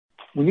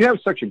When you have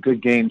such a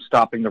good game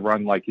stopping the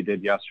run like you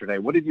did yesterday,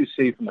 what did you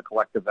see from the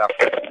collective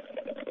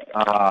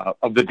effort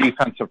of the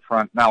defensive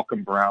front,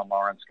 Malcolm Brown,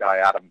 Lawrence Guy,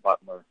 Adam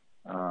Butler,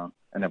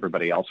 and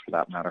everybody else for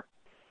that matter?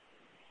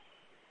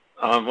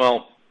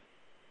 Well,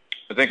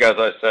 I think as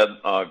I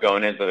said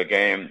going into the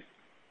game,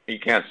 you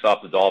can't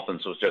stop the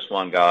Dolphins with just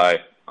one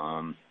guy.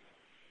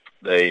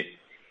 They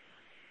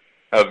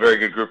have a very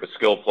good group of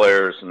skilled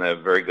players, and they have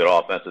a very good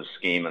offensive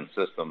scheme and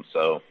system.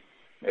 So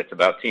it's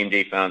about team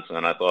defense,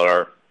 and I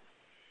thought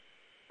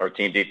our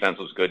team defense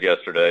was good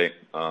yesterday.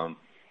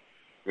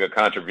 We had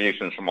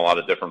contributions from a lot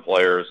of different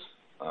players,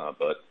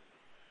 but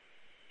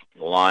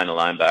the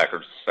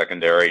linebackers,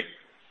 secondary,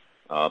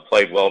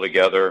 played well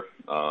together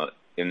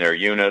in their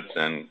units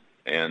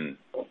and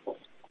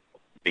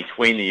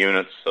between the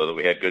units, so that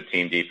we had good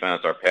team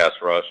defense. Our pass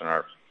rush and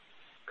our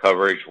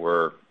coverage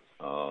were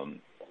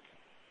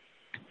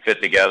fit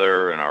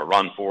together, and our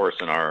run force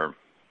and our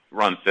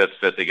run fits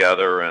fit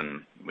together,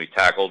 and we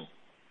tackled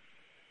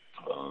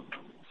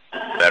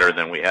better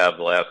than we have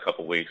the last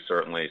couple of weeks,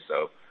 certainly.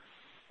 So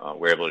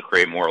we're able to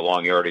create more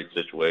long yardage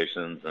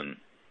situations, and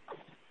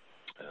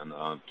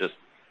just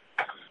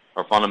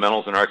our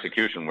fundamentals and our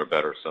execution were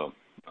better. So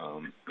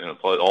all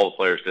the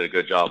players did a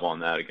good job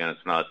on that. Again,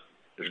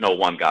 there's no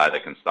one guy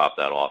that can stop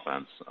that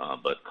offense,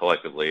 but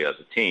collectively as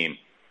a team,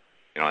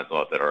 I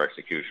thought that our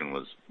execution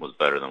was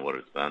better than what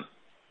it's been.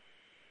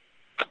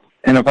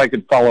 And if I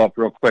could follow up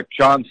real quick,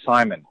 John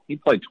Simon, he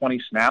played 20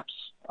 snaps.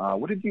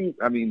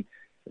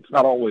 It's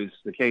not always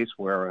the case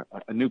where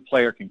a new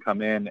player can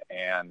come in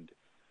and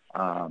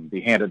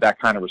be handed that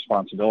kind of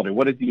responsibility.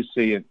 What did you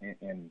see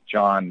in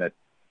John that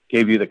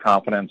gave you the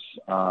confidence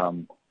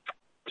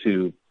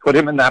to put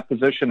him in that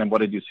position, and what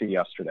did you see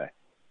yesterday?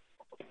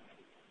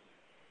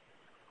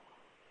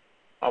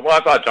 Well, I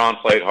thought John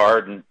played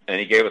hard, and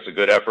he gave us a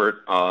good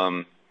effort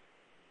on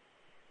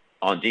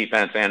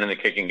defense and in the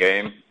kicking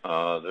game.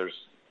 There's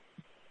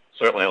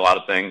certainly a lot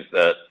of things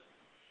that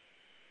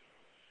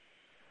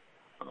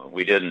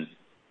we didn't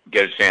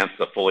get a chance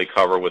to fully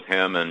cover with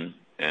him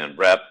and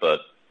rep,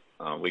 but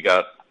we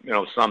got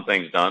some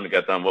things done. We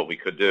got done what we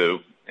could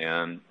do,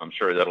 and I'm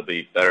sure that'll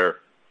be better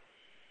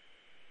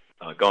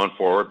going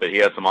forward. But he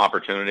had some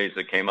opportunities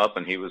that came up,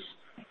 and he was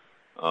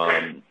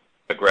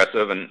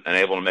aggressive and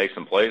able to make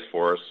some plays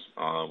for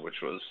us,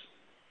 which was,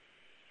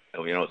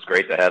 it's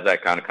great to have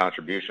that kind of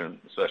contribution,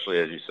 especially,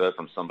 as you said,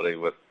 from somebody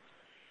with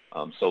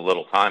so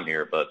little time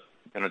here. But,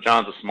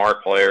 John's a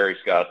smart player.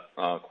 He's got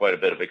quite a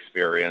bit of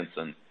experience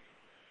and,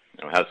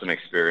 had some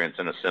experience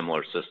in a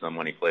similar system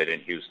when he played in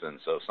Houston.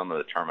 So some of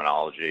the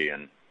terminology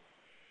and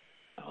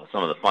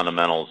some of the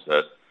fundamentals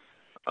that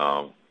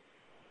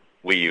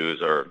we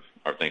use are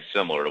things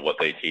similar to what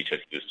they teach at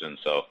Houston.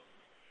 So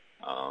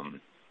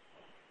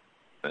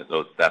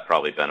that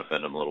probably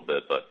benefited him a little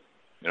bit. But,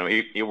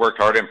 he worked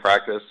hard in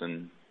practice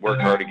and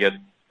worked hard to get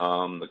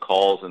the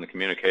calls and the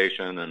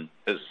communication and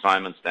his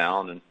assignments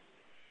down, and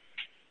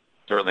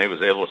certainly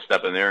was able to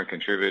step in there and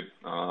contribute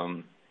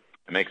and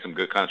make some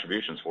good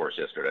contributions for us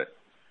yesterday.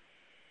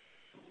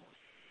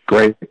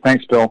 Great.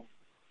 Thanks, Bill.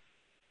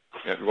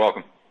 Yeah, you're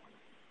welcome.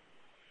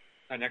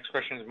 Our next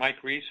question is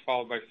Mike Reese,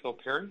 followed by Phil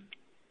Perry.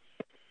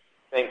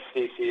 Thanks,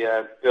 Stacy.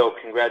 Bill,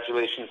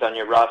 congratulations on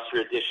your roster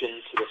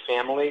addition to the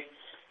family.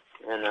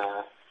 And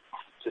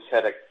just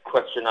had a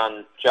question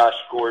on Josh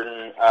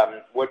Gordon.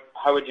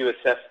 How would you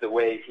assess the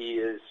way he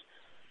is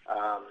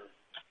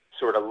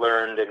sort of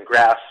learned and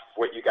grasped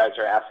what you guys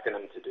are asking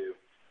him to do?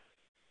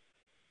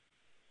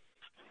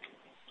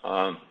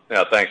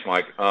 Yeah, thanks,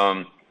 Mike.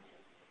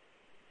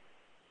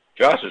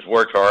 Josh has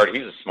worked hard.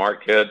 He's a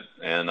smart kid,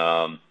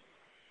 and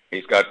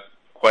he's got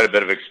quite a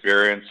bit of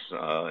experience.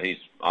 He's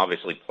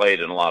obviously played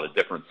in a lot of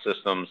different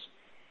systems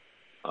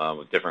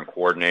with different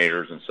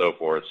coordinators and so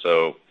forth.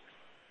 So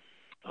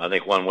I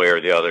think one way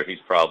or the other, he's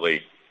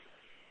probably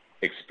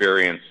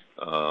experienced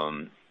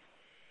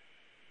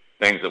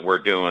things that we're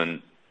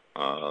doing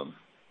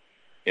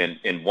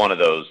in one of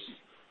those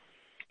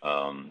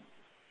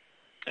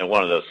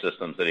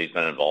systems that he's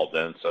been involved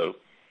in. So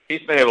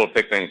he's been able to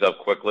pick things up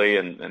quickly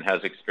and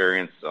has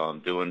experience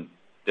doing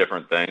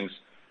different things.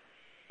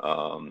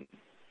 So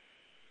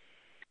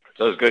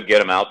it's good to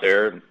get him out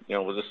there. And,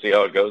 we'll just see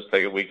how it goes.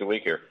 Take it week to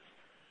week here.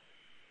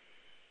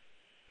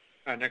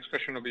 Next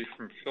question will be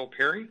from Phil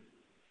Perry.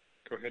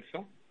 Go ahead,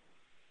 Phil.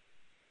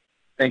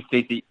 Thanks,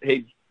 Stacey.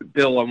 Hey,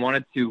 Bill, I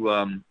wanted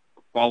to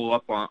follow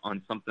up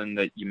on something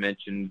that you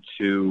mentioned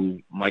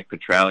to Mike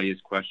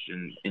Petraglia's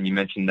question, and you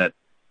mentioned that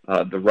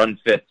the run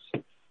fits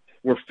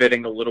were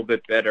fitting a little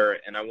bit better,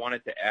 and I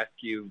wanted to ask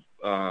you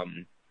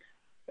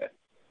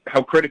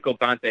how critical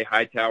Dont'a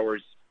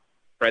Hightower's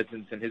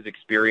presence and his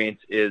experience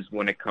is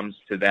when it comes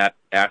to that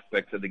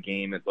aspect of the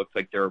game. It looks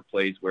like there are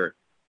plays where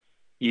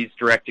he's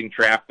directing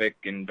traffic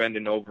and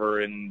bending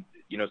over and,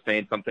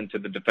 saying something to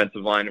the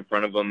defensive line in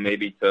front of him,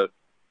 maybe to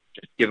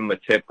just give him a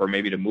tip or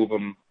maybe to move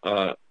him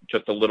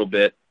just a little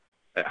bit.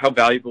 How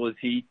valuable is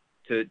he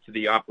to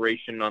the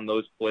operation on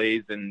those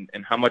plays, and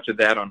how much of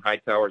that on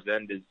Hightower's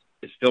end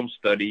is film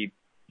study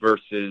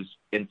versus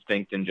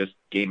instinct and just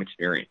game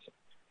experience?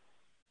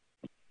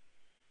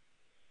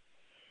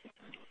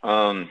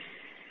 Yeah,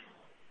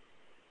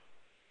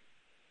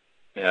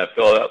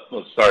 Phil,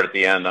 we'll start at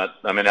the end. I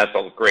mean, that's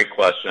a great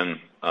question.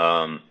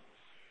 Talk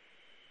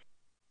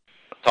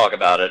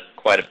about it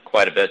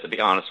quite a bit, to be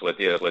honest with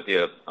you.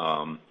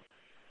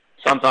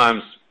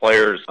 Sometimes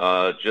players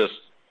just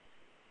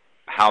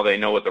how they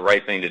know what the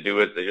right thing to do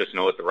is. They just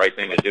know what the right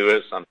thing to do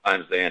is.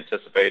 Sometimes they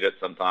anticipate it.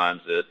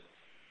 Sometimes it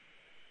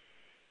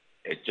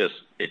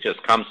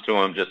just comes to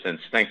them just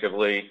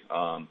instinctively.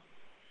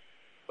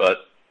 But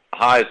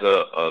Hy's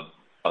a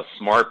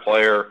smart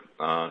player.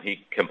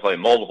 He can play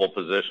multiple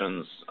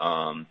positions.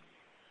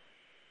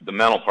 The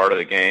mental part of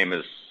the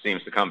game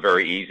seems to come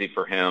very easy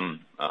for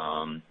him.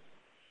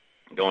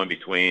 Going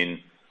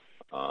between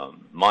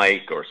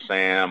Mike or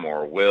Sam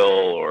or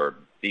Will or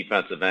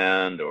defensive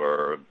end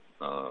or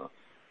a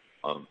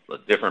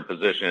different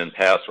position,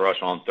 pass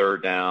rush on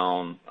third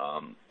down,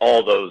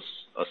 all those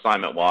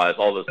assignment-wise,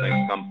 all those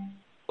things come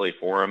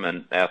for him.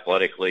 And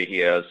athletically, he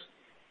has,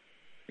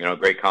 a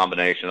great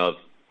combination of,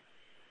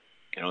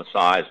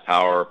 size,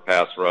 power,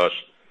 pass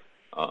rush,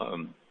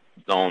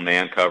 zone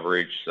man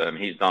coverage.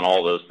 He's done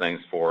all those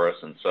things for us.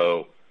 And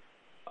so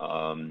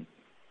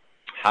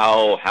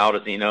how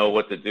does he know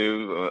what to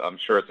do? I'm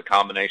sure it's a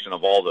combination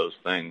of all those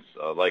things,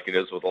 like it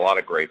is with a lot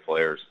of great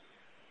players.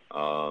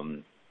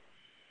 You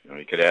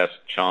could ask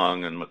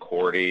Chung and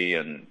McCourty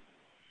and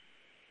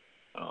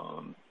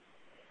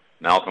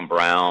Malcolm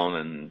Brown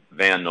and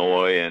Van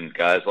Noy and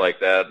guys like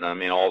that. And I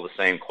mean, all the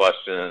same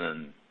question,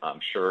 and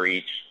I'm sure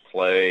each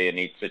play and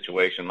each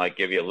situation might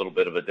give you a little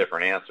bit of a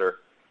different answer.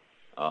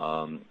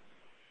 And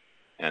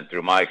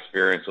through my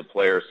experience with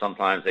players,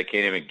 sometimes they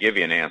can't even give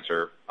you an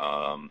answer.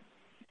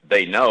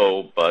 They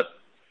know, but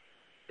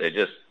they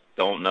just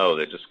don't know.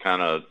 They just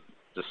sort of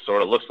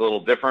looks a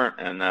little different,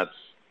 and that's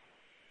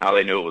how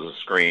they knew it was a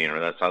screen, or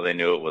that's how they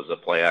knew it was a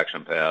play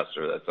action pass,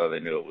 or that's how they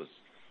knew it was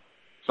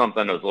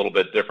something that was a little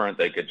bit different.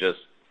 They could just,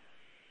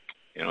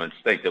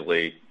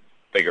 instinctively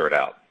figure it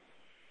out.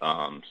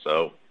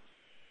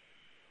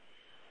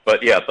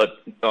 But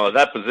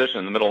that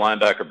position, the middle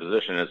linebacker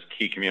position, is a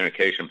key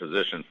communication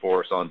position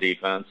for us on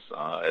defense,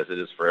 as it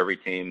is for every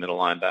team, middle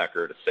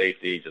linebacker to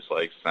safety, just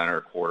like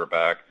center,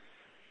 quarterback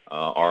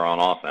are on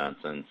offense.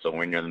 And so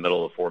when you're in the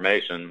middle of the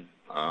formation,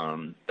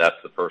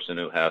 that's the person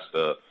who has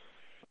to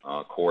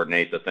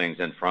coordinate the things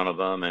in front of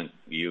them, and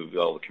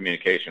the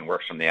communication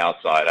works from the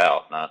outside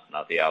out,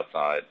 not the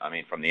outside. I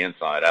mean, from the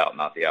inside out,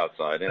 not the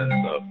outside in.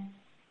 So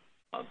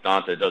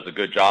Dante does a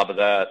good job of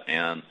that,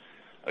 and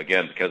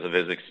again, because of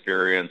his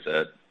experience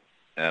at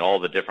all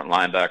the different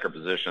linebacker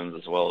positions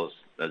as well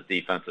as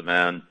defensive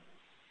end,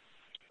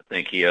 I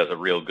think he has a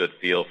real good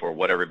feel for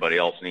what everybody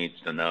else needs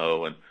to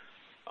know and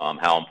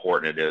how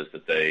important it is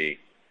that they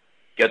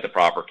get the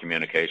proper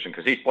communication,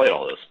 because he's played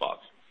all those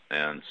spots,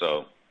 and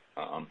so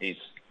he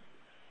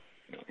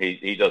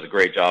does a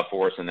great job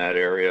for us in that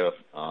area.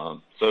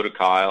 So do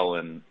Kyle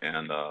and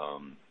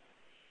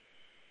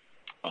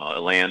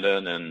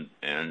Landon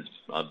and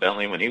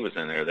Bentley when he was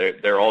in there.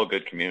 They're all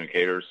good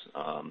communicators.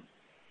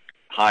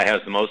 Hy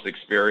has the most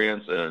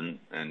experience, and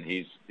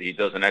he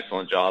does an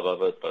excellent job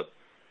of it. But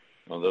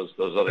those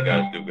other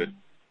guys do good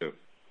too.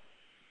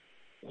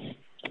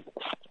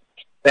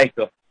 Thanks,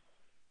 Phil.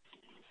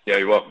 Yeah,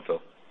 you're welcome,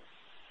 Phil.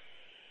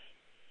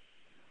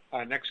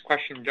 Next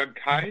question, Doug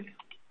Kyde.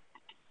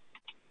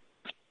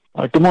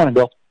 Good morning,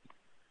 Bill.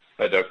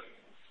 Hi, Doug.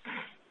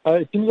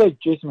 It seems like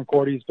Jason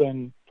McCourty's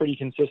been pretty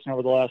consistent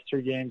over the last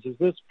 3 games. Is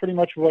this pretty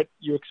much what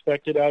you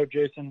expected out of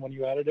Jason when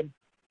you added him?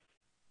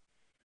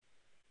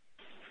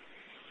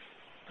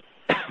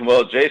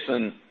 Well,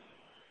 Jason,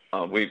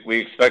 we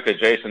expected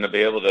Jason to be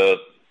able to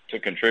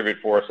contribute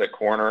for us at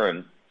corner,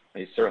 and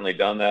he's certainly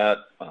done that.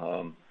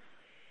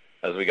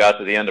 As we got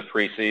to the end of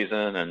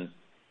preseason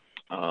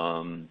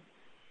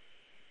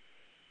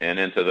and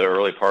into the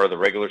early part of the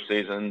regular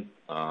season,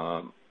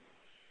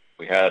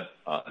 we had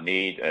a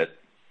need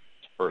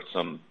for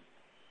some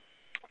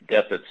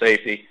depth at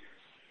safety,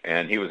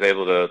 and he was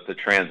able to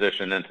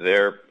transition into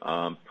there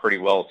pretty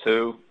well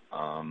too.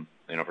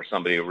 For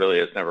somebody who really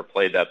has never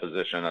played that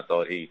position, I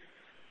thought he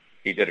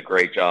did a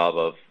great job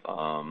of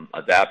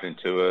adapting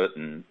to it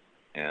and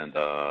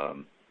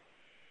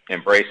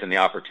embracing the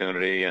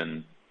opportunity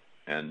and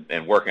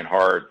working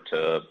hard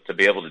to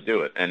be able to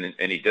do it. And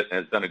he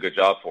has done a good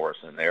job for us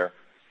in there.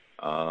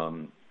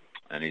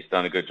 And he's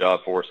done a good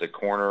job for us at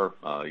corner,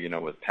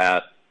 with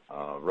Pat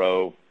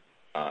Rowe,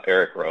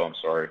 Eric Rowe, I'm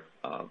sorry,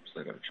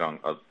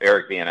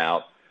 Eric being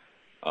out.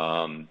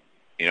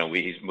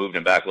 He's moved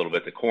him back a little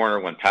bit to corner.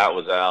 When Pat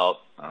was out,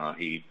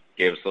 he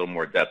gave us a little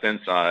more depth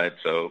inside.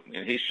 So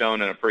he's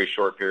shown in a pretty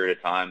short period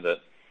of time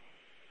that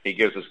he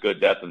gives us good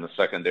depth in the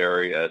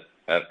secondary at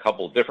a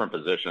couple of different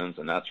positions,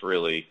 and that's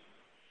really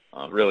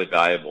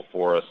valuable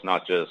for us,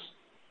 not just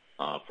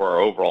for our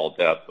overall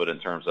depth, but in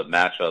terms of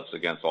matchups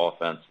against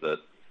offense that,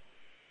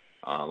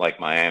 like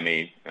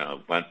Miami,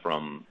 went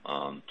from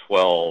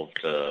 12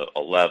 to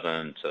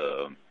 11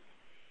 to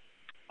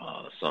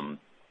some,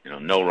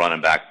 no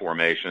running back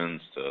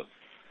formations to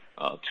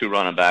 2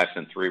 running backs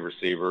and 3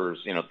 receivers,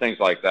 things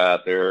like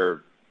that.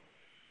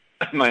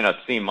 it might not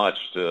seem much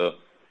to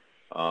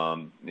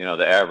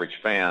the average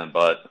fan,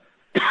 but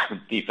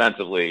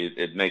defensively,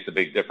 it makes a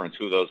big difference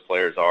who those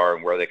players are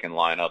and where they can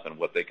line up and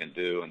what they can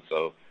do. And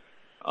so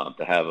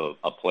to have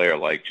a player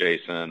like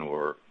Jason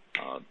or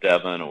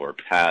Devin or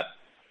Pat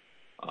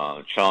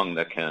Chung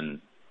that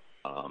can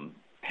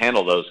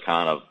handle those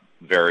kind of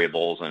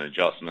variables and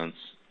adjustments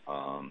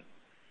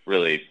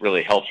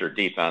really helps your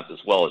defense, as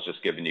well as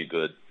just giving you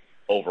good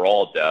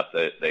overall depth.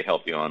 They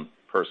help you on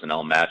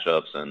personnel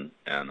matchups and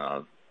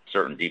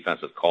certain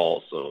defensive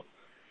calls. So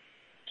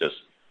just,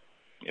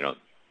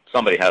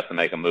 somebody has to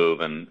make a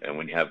move, and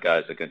when you have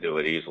guys that can do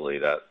it easily,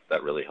 that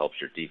really helps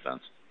your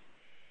defense.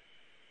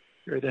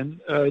 Great. And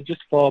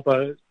just to follow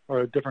up, or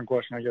a different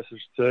question, I guess I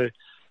should say,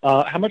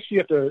 how much do you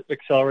have to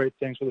accelerate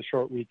things with a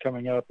short week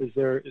coming up? Is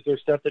there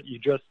stuff that you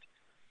just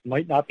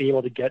might not be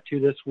able to get to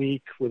this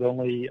week with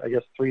only, I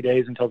guess, 3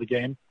 days until the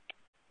game?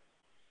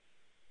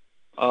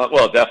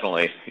 Well,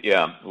 definitely,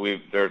 yeah.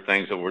 There are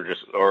things that we're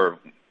just, or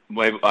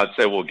maybe I'd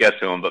say we'll get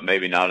to them, but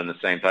maybe not in the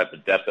same type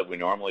of depth that we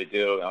normally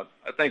do.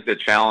 I think the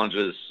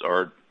challenges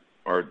are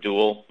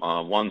dual.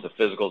 One's a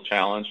physical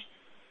challenge,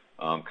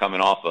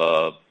 coming off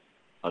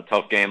a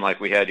tough game like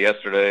we had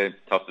yesterday,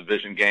 tough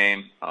division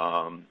game,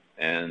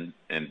 and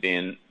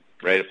being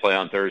ready to play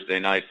on Thursday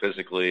night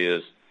physically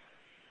is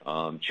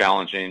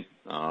challenging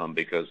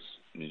because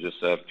you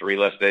just have 3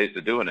 less days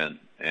to do it in,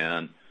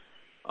 and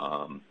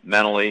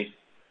mentally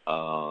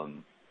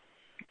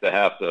to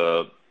have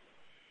to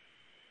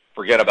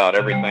forget about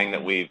everything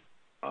that we've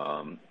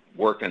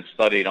worked and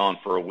studied on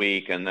for a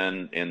week, and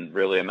then in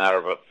really a matter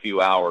of a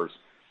few hours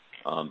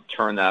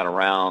turn that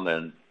around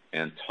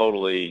and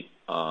totally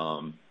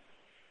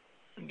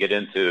get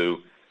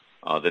into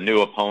the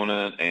new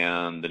opponent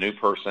and the new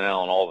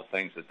personnel and all the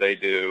things that they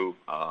do.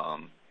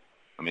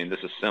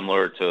 This is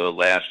similar to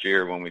last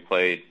year when we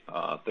played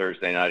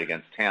Thursday night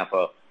against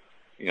Tampa.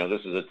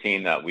 This is a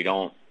team that we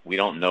don't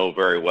know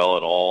very well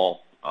at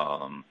all.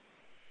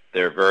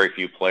 There are very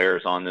few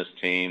players on this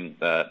team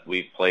that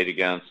we've played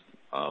against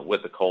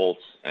with the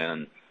Colts,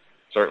 and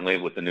certainly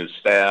with the new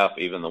staff,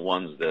 even the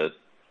ones that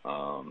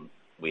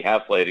we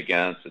have played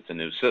against, it's a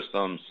new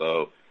system.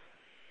 So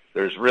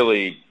there's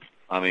really,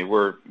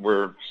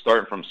 we're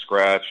starting from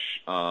scratch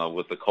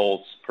with the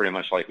Colts pretty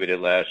much like we did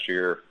last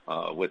year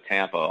with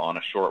Tampa on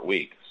a short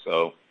week.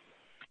 So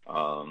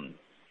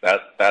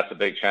that's a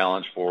big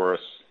challenge for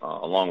us,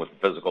 along with the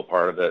physical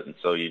part of it. And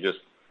so you just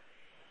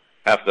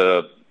have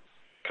to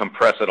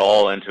compress it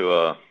all into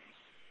a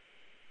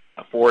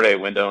 4-day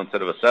window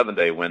instead of a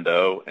 7-day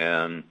window,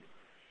 and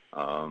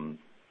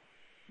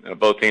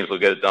both teams will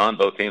get it done.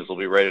 Both teams will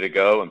be ready to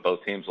go, and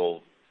both teams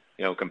will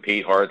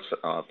compete hard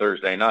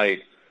Thursday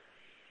night.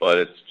 But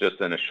it's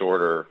just in a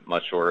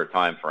much shorter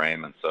time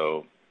frame, and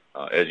so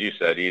as you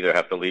said, you either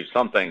have to leave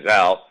some things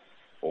out,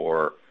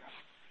 or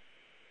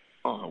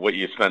what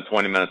you spent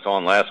 20 minutes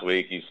on last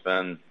week, you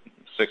spend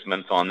 6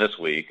 minutes on this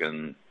week,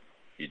 and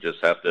you just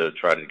have to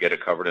try to get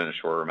it covered in a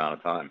shorter amount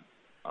of time.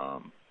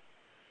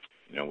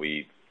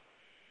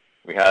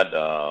 We had,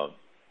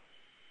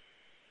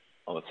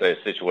 let's say,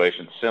 a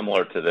situation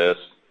similar to this,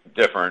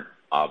 different,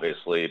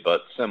 obviously,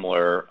 but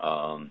similar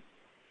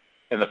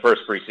in the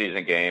first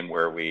preseason game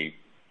where we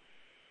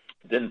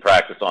didn't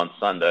practice on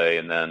Sunday,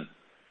 and then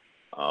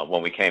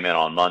when we came in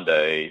on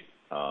Monday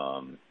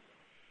to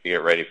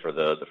get ready for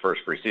the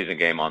first preseason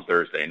game on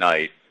Thursday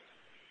night,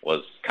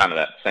 was kind of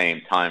that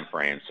same time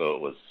frame. So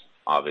it was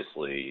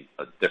obviously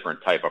a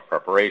different type of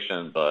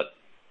preparation, but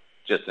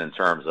just in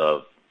terms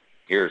of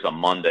here's a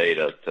Monday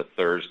to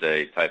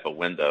Thursday type of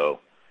window,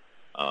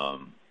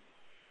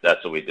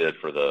 that's what we did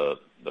for the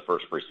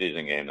first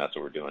preseason game. That's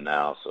what we're doing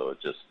now. So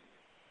it's just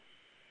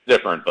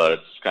different, but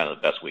it's kind of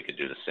the best we could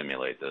do to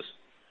simulate this.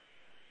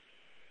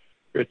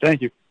 Great.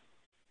 Thank you.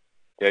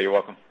 Yeah, you're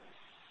welcome.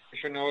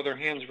 There are no other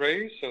hands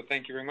raised, so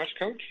thank you very much,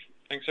 Coach.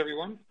 Thanks,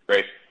 everyone.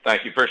 Great.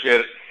 Thank you.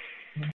 Appreciate it.